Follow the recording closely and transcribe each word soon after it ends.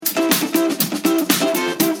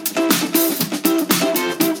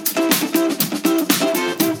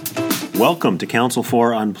Welcome to Council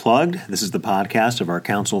for Unplugged. This is the podcast of our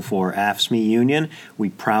Council for AFSCME union.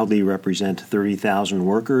 We proudly represent 30,000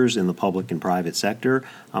 workers in the public and private sector.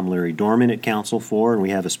 I'm Larry Dorman at Council for, and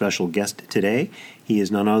we have a special guest today. He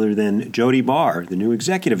is none other than Jody Barr, the new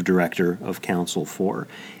executive director of Council for.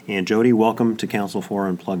 And Jody, welcome to Council for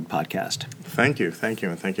Unplugged podcast. Thank you,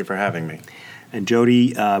 and thank you for having me. And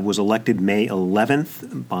Jody was elected May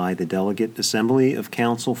 11th by the Delegate Assembly of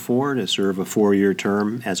Council for to serve a 4-year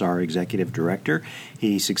term as our executive director.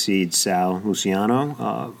 He succeeds Sal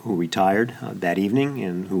Luciano, who retired that evening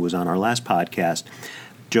and who was on our last podcast.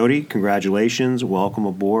 Jody, congratulations. Welcome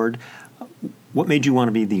aboard. What made you want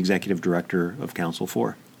to be the executive director of Council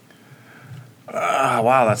for?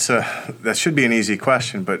 Wow, that should be an easy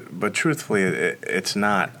question, but truthfully, it's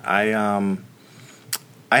not.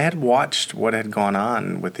 I had watched what had gone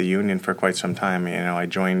on with the union for quite some time. You know, I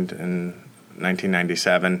joined in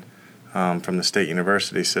 1997 from the state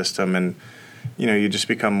university system, and you just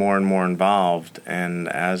become more and more involved. And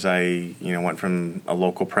as I went from a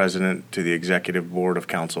local president to the executive board of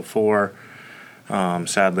Council for,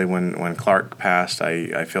 sadly when Clark passed,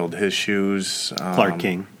 I filled his shoes. Clark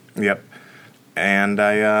King. Yep. And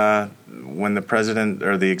when the president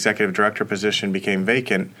or the executive director position became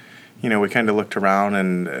vacant, we kind of looked around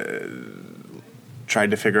and tried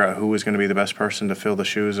to figure out who was going to be the best person to fill the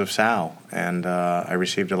shoes of Sal. And I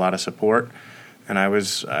received a lot of support, and I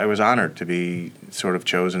was honored to be sort of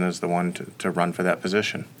chosen as the one to run for that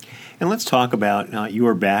position. And let's talk about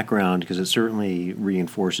your background, because it certainly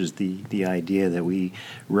reinforces the idea that we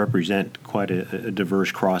represent quite a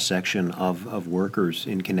diverse cross-section of workers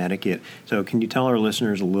in Connecticut. So can you tell our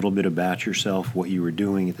listeners a little bit about yourself, what you were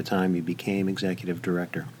doing at the time you became executive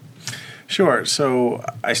director? Sure. So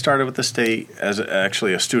I started with the state as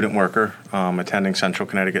actually a student worker, attending Central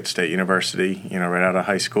Connecticut State University, right out of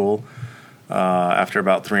high school. After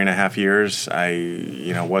about 3.5 years,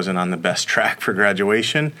 I, wasn't on the best track for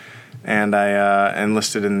graduation, and I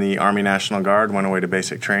enlisted in the Army National Guard, went away to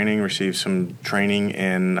basic training, received some training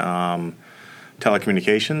in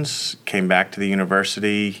telecommunications, came back to the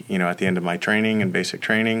university, at the end of my training and basic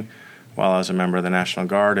training, while I was a member of the National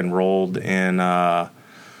Guard, enrolled in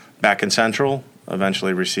back in Central,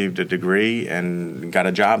 eventually received a degree and got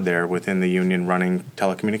a job there within the union running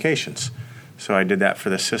telecommunications. So I did that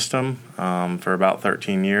for the system for about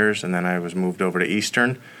 13 years, and then I was moved over to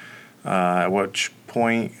Eastern, at which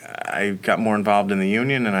point I got more involved in the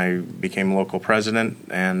union and I became local president,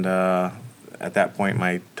 and at that point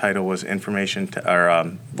my title was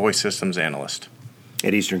Voice Systems Analyst.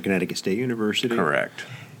 At Eastern Connecticut State University? Correct.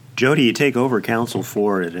 Jody, you take over Council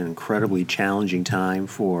for at an incredibly challenging time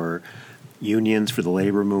for unions, for the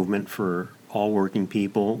labor movement, for all working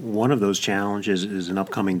people. One of those challenges is an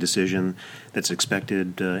upcoming decision that's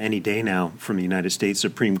expected any day now from the United States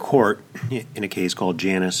Supreme Court in a case called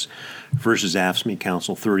Janus versus AFSCME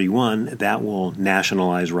Council 31. That will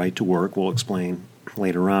nationalize right to work. We'll explain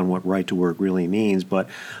later on what right to work really means, but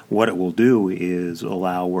what it will do is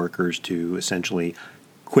allow workers to essentially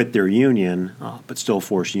quit their union, but still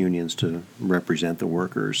force unions to represent the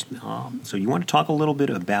workers. So you want to talk a little bit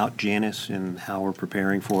about Janus and how we're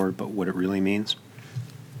preparing for it, but what it really means?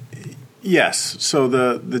 Yes. So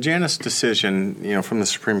the Janus decision, from the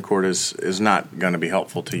Supreme Court is not going to be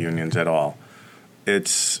helpful to unions at all.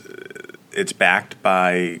 It's backed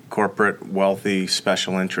by corporate, wealthy,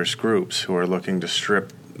 special interest groups who are looking to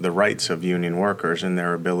strip the rights of union workers and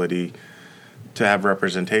their ability to have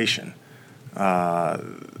representation.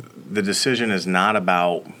 The decision is not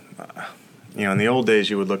about, in the old days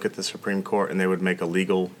you would look at the Supreme Court and they would make a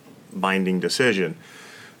legal binding decision.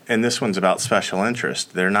 And this one's about special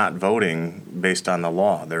interest. They're not voting based on the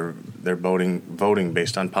law. They're voting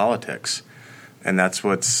based on politics. And that's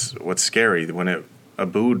what's scary. When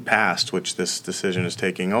Abood passed, which this decision is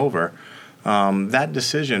taking over, that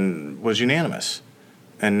decision was unanimous.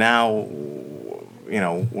 And now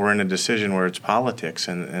we're in a decision where it's politics,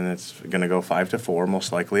 and it's going to go 5-4,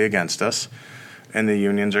 most likely against us, and the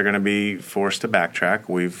unions are going to be forced to backtrack.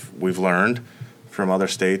 We've learned from other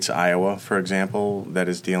states, Iowa, for example, that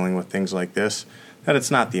is dealing with things like this, that it's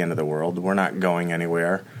not the end of the world. We're not going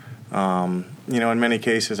anywhere. In many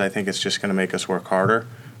cases, I think it's just going to make us work harder,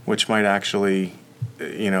 which might actually,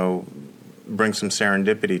 bring some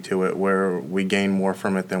serendipity to it, where we gain more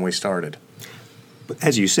from it than we started.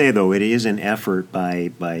 As you say, though, it is an effort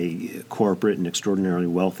by corporate and extraordinarily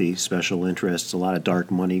wealthy special interests, a lot of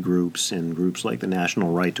dark money groups and groups like the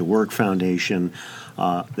National Right to Work Foundation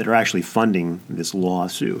that are actually funding this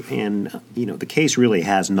lawsuit. And, the case really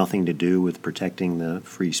has nothing to do with protecting the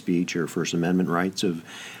free speech or First Amendment rights of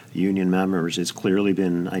union members. It's clearly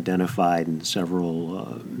been identified, and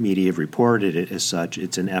several media have reported it as such.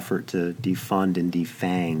 It's an effort to defund and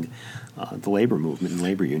defang the labor movement and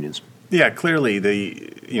labor unions. Yeah, clearly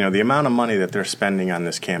the amount of money that they're spending on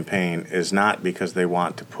this campaign is not because they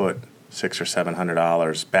want to put $600 or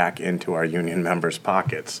 $700 back into our union members'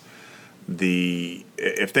 pockets.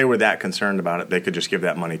 If they were that concerned about it, they could just give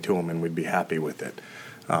that money to them and we'd be happy with it.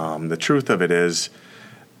 The truth of it is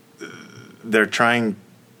they're trying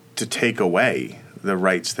to take away the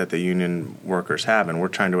rights that the union workers have, and we're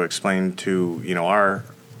trying to explain to our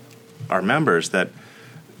members that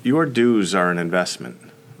your dues are an investment.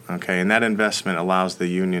 Okay, and that investment allows the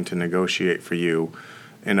union to negotiate for you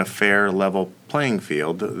in a fair, level playing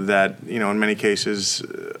field that, in many cases,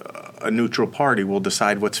 a neutral party will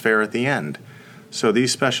decide what's fair at the end. So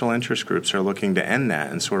these special interest groups are looking to end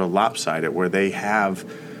that and sort of lopside it, where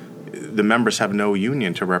the members have no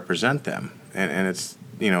union to represent them. And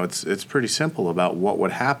it's pretty simple about what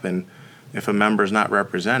would happen if a member is not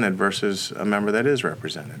represented versus a member that is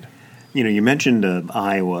represented. You mentioned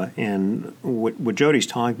Iowa, and what Jody's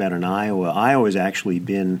talking about in Iowa has actually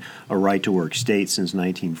been a right-to-work state since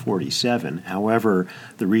 1947. However,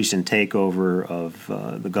 the recent takeover of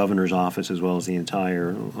the governor's office as well as the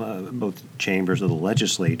entire both chambers of the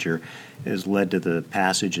legislature has led to the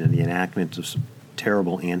passage and the enactment of some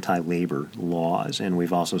terrible anti-labor laws. And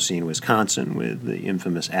we've also seen Wisconsin with the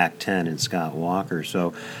infamous Act 10 and Scott Walker.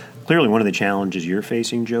 So clearly one of the challenges you're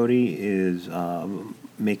facing, Jody, is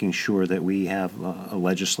making sure that we have a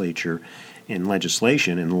legislature and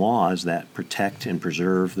legislation and laws that protect and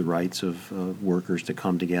preserve the rights of workers to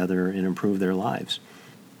come together and improve their lives.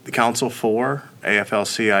 The Council for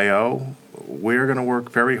AFL-CIO, we're going to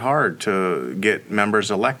work very hard to get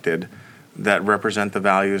members elected that represent the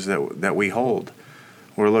values that we hold.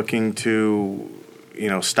 We're looking to,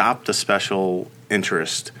 stop the special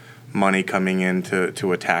interest money coming in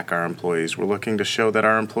to attack our employees. We're looking to show that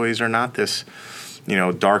our employees are not this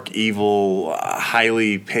dark, evil,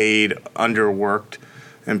 highly paid, underworked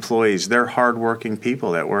employees. They're hardworking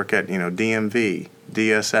people that work at, DMV,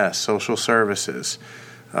 DSS, social services,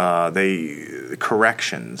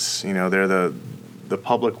 corrections. They're the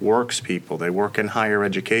public works people. They work in higher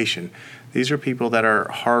education. These are people that are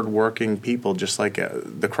hardworking people, just like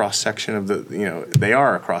the cross-section of they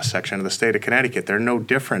are a cross-section of the state of Connecticut. They're no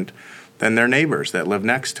different than their neighbors that live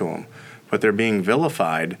next to them, but they're being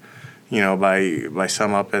vilified by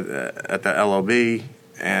some up at the LOB,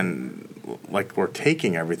 and like we're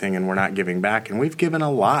taking everything and we're not giving back. And we've given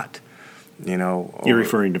a lot, You're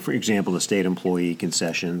referring to, for example, the state employee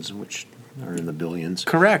concessions, which are in the billions.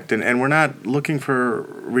 Correct. And we're not looking for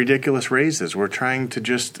ridiculous raises. We're trying to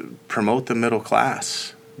just promote the middle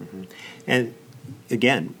class. Mm-hmm. And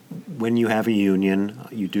again, when you have a union,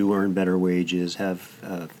 you do earn better wages,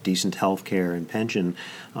 have decent health care and pension.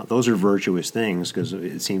 Those are virtuous things, because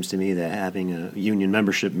it seems to me that having a union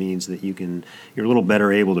membership means that you're a little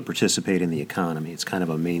better able to participate in the economy. It's kind of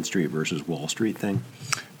a Main Street versus Wall Street thing.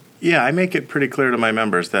 Yeah, I make it pretty clear to my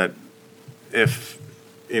members that if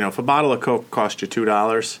a bottle of Coke costs you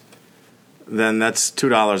 $2, then that's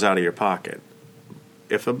 $2 out of your pocket.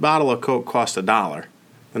 If a bottle of Coke costs $1,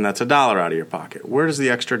 then that's $1 out of your pocket. Where does the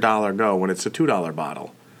extra $1 go when it's a $2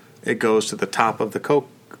 bottle? It goes to the top of the Coke,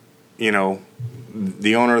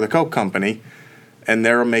 the owner of the Coke company, and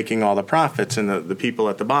they're making all the profits, and the people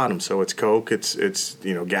at the bottom. So it's Coke, it's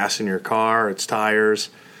gas in your car, it's tires,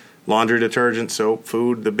 laundry detergent, soap,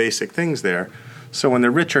 food, the basic things there. So when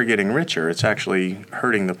the rich are getting richer, it's actually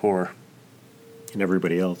hurting the poor. And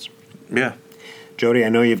everybody else. Yeah. Jody, I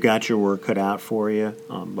know you've got your work cut out for you,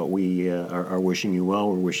 but we are wishing you well.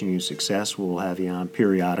 We're wishing you success. We'll have you on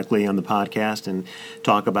periodically on the podcast and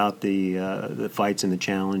talk about the fights and the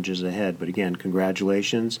challenges ahead. But again,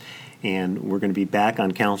 congratulations. And we're going to be back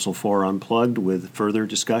on Council for Unplugged with further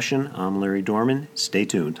discussion. I'm Larry Dorman. Stay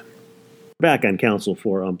tuned. Back on Council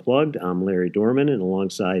for Unplugged, I'm Larry Dorman, and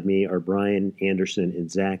alongside me are Brian Anderson and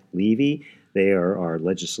Zach Levy. They are our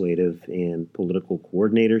legislative and political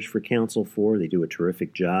coordinators for Council 4. They do a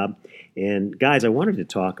terrific job. And guys, I wanted to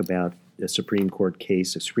talk about a Supreme Court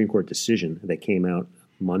case, a Supreme Court decision that came out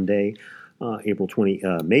Monday, May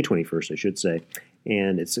 21st, I should say.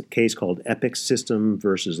 And it's a case called Epic System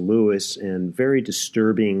versus Lewis, and very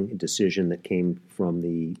disturbing decision that came from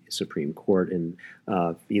the Supreme Court. And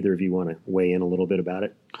either of you want to weigh in a little bit about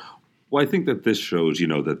it? Well, I think that this shows,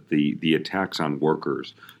 that the attacks on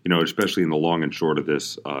workers, especially in the long and short of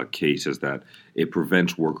this case, is that it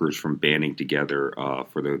prevents workers from banding together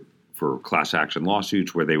for class action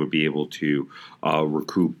lawsuits where they would be able to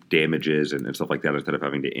recoup damages and stuff like that instead of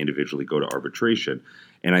having to individually go to arbitration.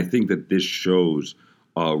 And I think that this shows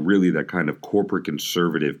really that kind of corporate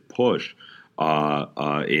conservative push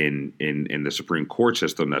in the Supreme Court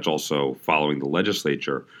system that's also following the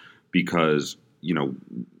legislature, because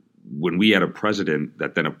when we had a president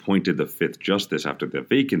that then appointed the fifth justice after the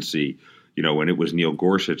vacancy, when it was Neil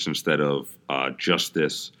Gorsuch instead of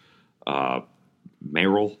Justice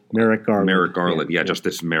Merrick Garland. Yeah,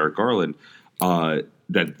 Justice Merrick Garland,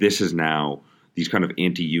 that this is now these kind of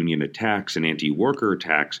anti-union attacks and anti-worker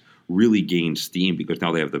attacks really gain steam because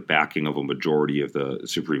now they have the backing of a majority of the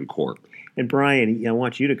Supreme Court. And Brian, I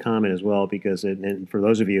want you to comment as well, because and for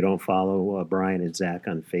those of you who don't follow Brian and Zach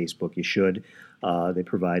on Facebook, you should. They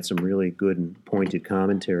provide some really good and pointed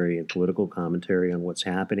commentary and political commentary on what's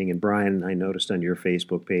happening. And Brian, I noticed on your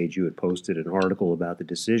Facebook page you had posted an article about the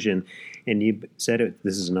decision, and you said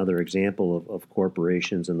this is another example of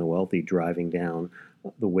corporations and the wealthy driving down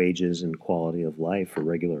the wages and quality of life for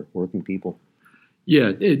regular working people.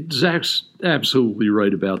 Yeah, Zach's absolutely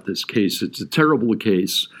right about this case. It's a terrible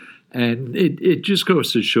case. And it just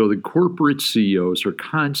goes to show that corporate CEOs are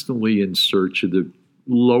constantly in search of the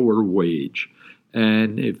lower wage.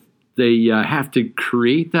 And if they have to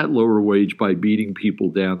create that lower wage by beating people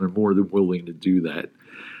down, they're more than willing to do that.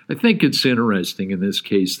 I think it's interesting in this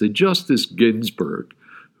case that Justice Ginsburg,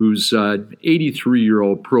 who's an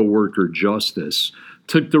 83-year-old pro-worker justice,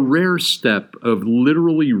 took the rare step of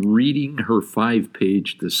literally reading her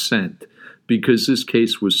 5-page dissent because this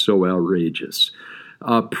case was so outrageous.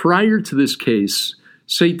 Prior to this case,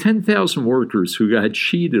 say 10,000 workers who got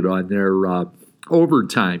cheated on their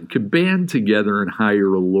overtime could band together and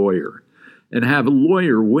hire a lawyer and have a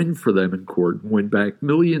lawyer win for them in court and win back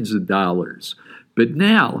millions of dollars. But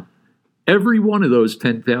now, every one of those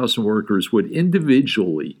 10,000 workers would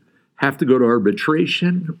individually have to go to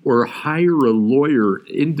arbitration or hire a lawyer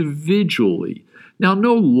individually. Now,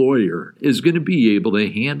 no lawyer is going to be able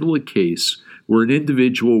to handle a case where an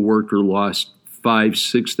individual worker lost $5,000,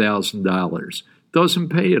 $6,000. Doesn't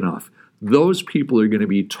pay enough. Those people are going to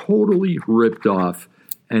be totally ripped off,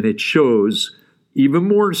 and it shows even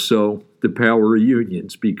more so the power of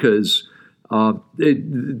unions because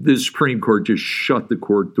the Supreme Court just shut the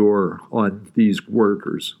court door on these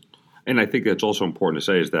workers. And I think that's also important to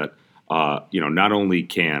say is that not only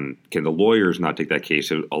can the lawyers not take that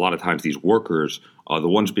case, a lot of times these workers, the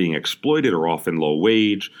ones being exploited, are often low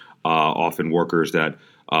wage, often workers that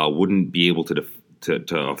wouldn't be able to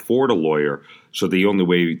afford a lawyer. So the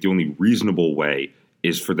only reasonable way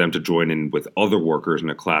is for them to join in with other workers in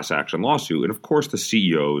a class action lawsuit. And of course, the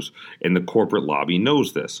CEOs and the corporate lobby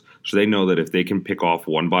knows this. So they know that if they can pick off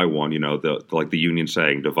one by one, like the union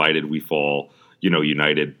saying, divided we fall,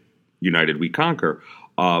 united we conquer.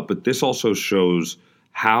 But this also shows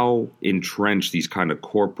how entrenched these kind of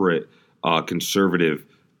corporate conservative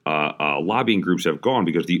lobbying groups have gone,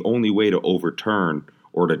 because the only way to overturn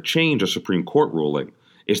or to change a Supreme Court ruling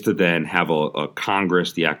is to then have a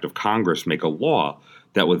Congress, the act of Congress, make a law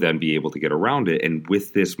that would then be able to get around it. And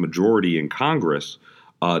with this majority in Congress,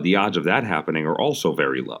 the odds of that happening are also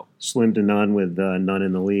very low. Slim to none, with none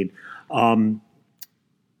in the lead.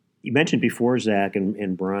 You mentioned before, Zach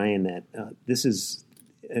and Brian, that this is,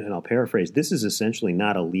 and I'll paraphrase, this is essentially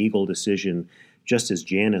not a legal decision, just as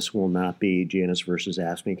Janus will not be, Janus versus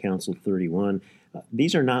AFSCME Council 31.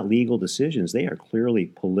 These are not legal decisions. They are clearly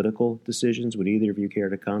political decisions. Would either of you care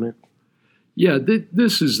to comment? Yeah,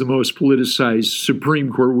 this is the most politicized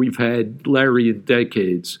Supreme Court we've had, Larry, in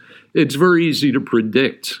decades. It's very easy to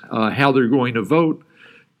predict how they're going to vote.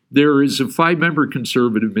 There is a 5-member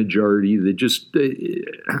conservative majority that just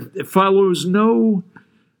follows no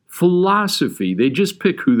philosophy. They just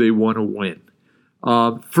pick who they want to win.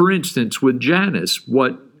 For instance, with Janus,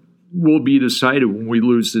 what will be decided when we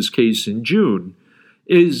lose this case in June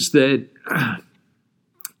is that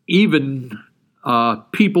even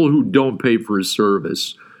people who don't pay for a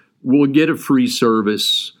service will get a free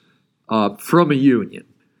service from a union.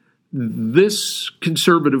 This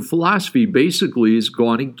conservative philosophy basically has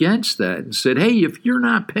gone against that and said, hey, if you're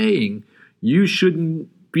not paying, you shouldn't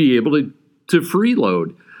be able to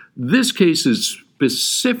freeload. This case is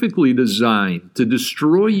specifically designed to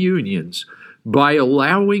destroy unions by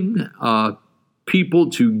allowing people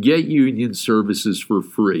to get union services for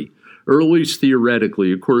free, or at least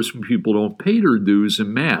theoretically. Of course, when people don't pay their dues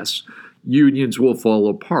en masse, unions will fall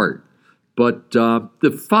apart. But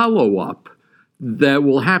the follow-up that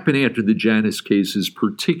will happen after the Janus case is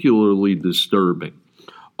particularly disturbing.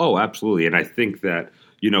 Oh, absolutely. And I think that,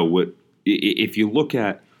 if you look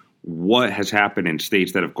at what has happened in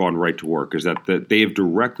states that have gone right to work, is that they have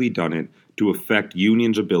directly done it to affect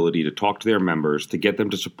unions' ability to talk to their members, to get them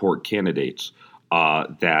to support candidates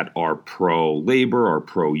that are pro-labor or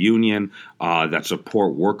pro-union, that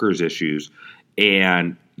support workers' issues.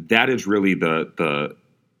 And that is really the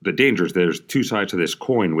dangers. There's two sides to this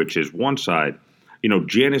coin, which is one side,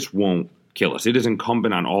 Janus won't kill us. It is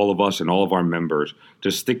incumbent on all of us and all of our members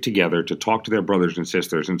to stick together, to talk to their brothers and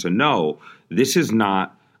sisters, and to know this is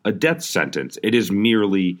not a death sentence. It is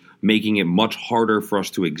merely making it much harder for us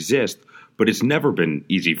to exist, but it's never been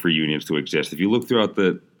easy for unions to exist. If you look throughout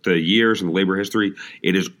the years in labor history,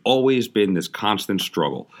 it has always been this constant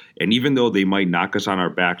struggle. And even though they might knock us on our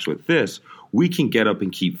backs with this, we can get up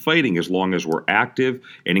and keep fighting as long as we're active.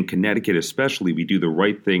 And in Connecticut especially, we do the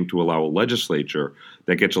right thing to allow a legislature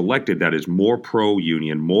that gets elected that is more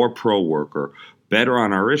pro-union, more pro-worker, better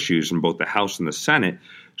on our issues in both the House and the Senate,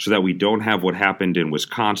 so that we don't have what happened in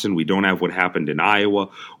Wisconsin, we don't have what happened in Iowa,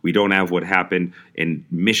 we don't have what happened in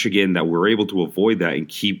Michigan, that we're able to avoid that and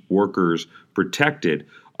keep workers protected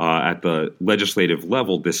at the legislative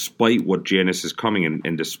level, despite what Janus is coming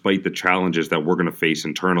and despite the challenges that we're going to face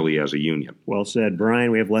internally as a union. Well said. Brian,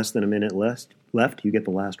 we have less than a minute left. You get the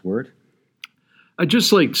last word. I'd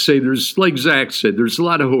just like to say there's, like Zach said, there's a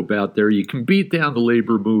lot of hope out there. You can beat down the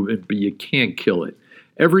labor movement, but you can't kill it.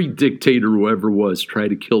 Every dictator who ever was tried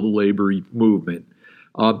to kill the labor movement.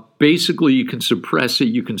 Basically, you can suppress it,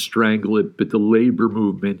 you can strangle it, but the labor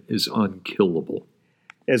movement is unkillable.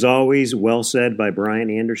 As always, well said by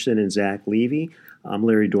Brian Anderson and Zach Levy. I'm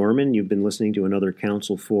Larry Dorman. You've been listening to another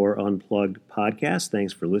Council 4 Unplugged podcast.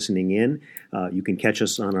 Thanks for listening in. You can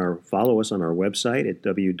follow us on our website at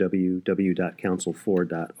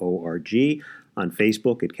www.council4.org. On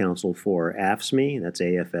Facebook at Council 4 AFSCME, that's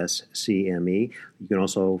AFSCME. You can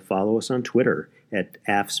also follow us on Twitter at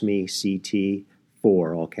AFSCMECT4,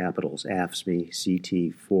 all capitals,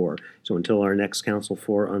 AFSCMECT4. So until our next Council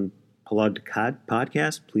 4 Unplugged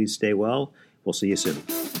podcast, please stay well. We'll see you soon.